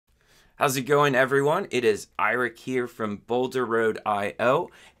How's it going, everyone? It is Iric here from Boulder Road IO,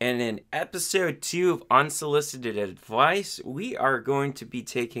 and in episode 2 of Unsolicited Advice, we are going to be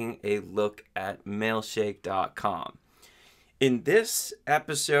taking a look at Mailshake.com. In this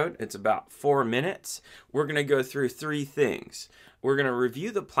episode, it's about 4 minutes, we're going to go through 3 things. We're going to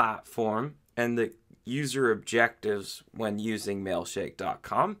review the platform and the user objectives when using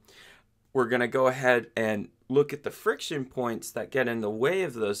Mailshake.com. We're going to go ahead and look at the friction points that get in the way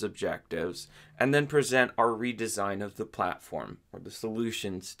of those objectives, and then present our redesign of the platform, or the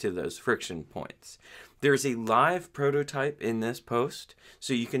solutions to those friction points. There's a live prototype in this post,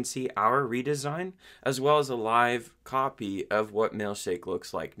 so you can see our redesign, as well as a live copy of what Mailshake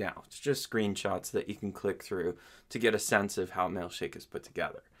looks like now. It's just screenshots that you can click through to get a sense of how Mailshake is put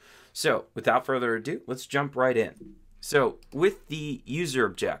together. So, without further ado, let's jump right in. So with the user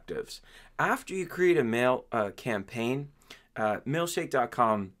objectives, after you create a mail campaign,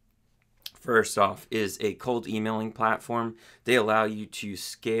 Mailshake.com, first off, is a cold emailing platform. They allow you to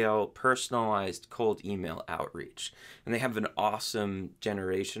scale personalized cold email outreach. And they have an awesome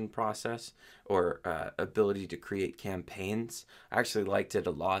generation process, or ability to create campaigns. I actually liked it a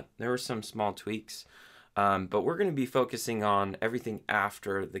lot. There were some small tweaks, but we're going to be focusing on everything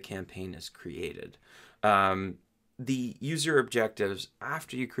after the campaign is created. The user objectives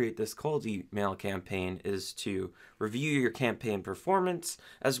after you create this cold email campaign is to review your campaign performance,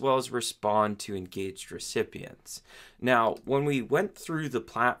 as well as respond to engaged recipients. Now, when we went through the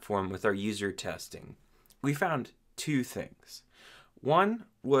platform with our user testing, we found 2 things. One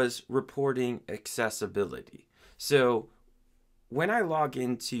was reporting accessibility. So when I log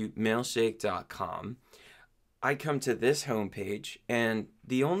into Mailshake.com, I come to this homepage, and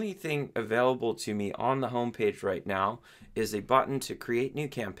the only thing available to me on the homepage right now is a button to create new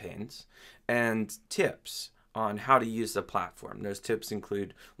campaigns and tips on how to use the platform. Those tips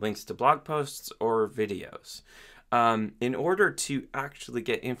include links to blog posts or videos. In order to actually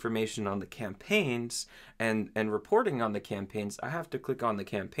get information on the campaigns and reporting on the campaigns, I have to click on the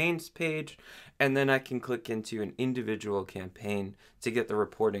campaigns page, and then I can click into an individual campaign to get the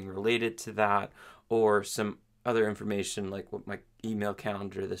reporting related to that, or some other information like what my email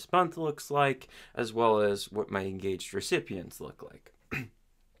calendar this month looks like, as well as what my engaged recipients look like.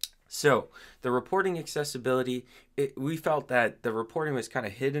 So the reporting accessibility, we felt that the reporting was kind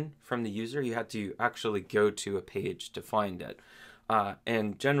of hidden from the user. You had to actually go to a page to find it.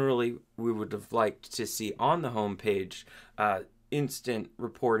 And generally, we would have liked to see on the home page instant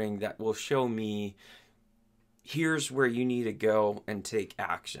reporting that will show me, here's where you need to go and take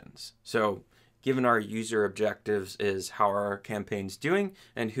actions. So given our user objectives is how are our campaigns doing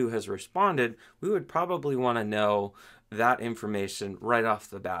and who has responded, we would probably want to know that information right off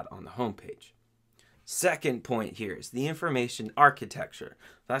the bat on the homepage. Second point here is the information architecture.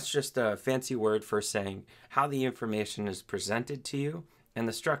 That's just a fancy word for saying how the information is presented to you and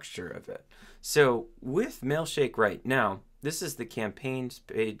the structure of it. So with Mailshake right now, this is the campaigns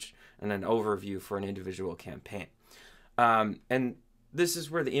page and an overview for an individual campaign. And this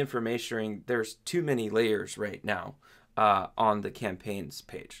is where the information, there's too many layers right now on the campaigns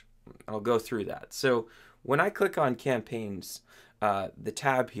page. I'll go through that. So when I click on campaigns, the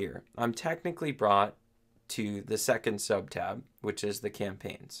tab here, I'm technically brought to the second sub tab, which is the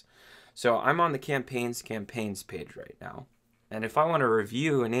campaigns. So I'm on the campaigns page right now. And if I want to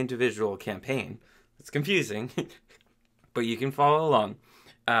review an individual campaign, it's confusing, but you can follow along.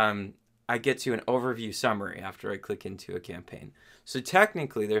 I get to an overview summary after I click into a campaign. So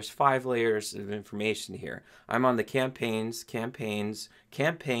technically there's 5 layers of information here. I'm on the campaign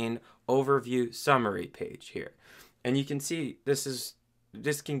overview summary page here. And you can see this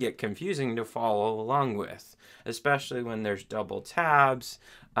can get confusing to follow along with, especially when there's double tabs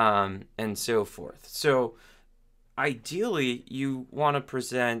and so forth. So ideally, you want to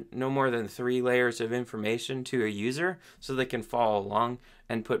present no more than 3 layers of information to a user so they can follow along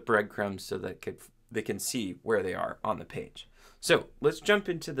and put breadcrumbs so that they can see where they are on the page. So let's jump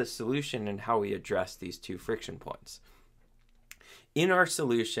into the solution and how we address these 2 friction points. In our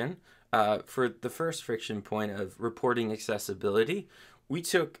solution, for the first friction point of reporting accessibility, we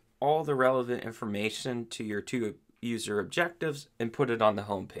took all the relevant information to your 2 user objectives and put it on the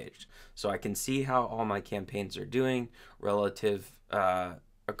home page. So I can see how all my campaigns are doing relative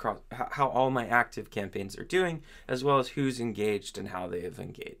across how all my active campaigns are doing, as well as who's engaged and how they have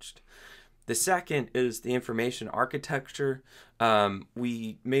engaged. The second is the information architecture.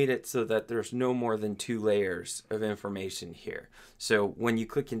 We made it so that there's no more than 2 layers of information here. So when you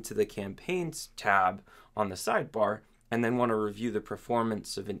click into the campaigns tab on the sidebar and then want to review the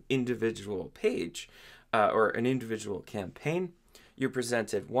performance of an individual page or an individual campaign, you're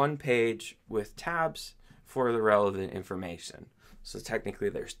presented one page with tabs for the relevant information. So technically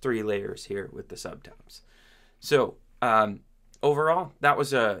there's 3 layers here with the subtabs. So overall, that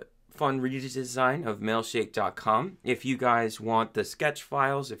was a fun redesign of mailshake.com. If you guys want the sketch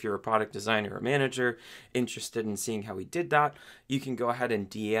files, if you're a product designer or manager interested in seeing how we did that, you can go ahead and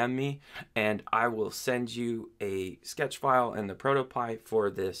DM me and I will send you a sketch file and the ProtoPie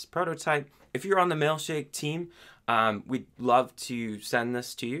for this prototype. If you're on the Mailshake team, we'd love to send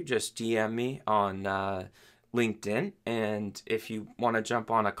this to you. Just DM me on LinkedIn, and if you want to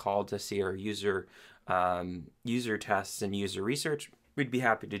jump on a call to see our user tests and user research, we'd be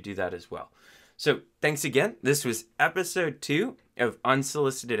happy to do that as well. So thanks again. This was episode 2 of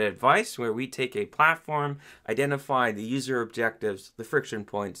Unsolicited Advice, where we take a platform, identify the user objectives, the friction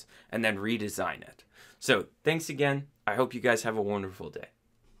points, and then redesign it. So thanks again. I hope you guys have a wonderful day.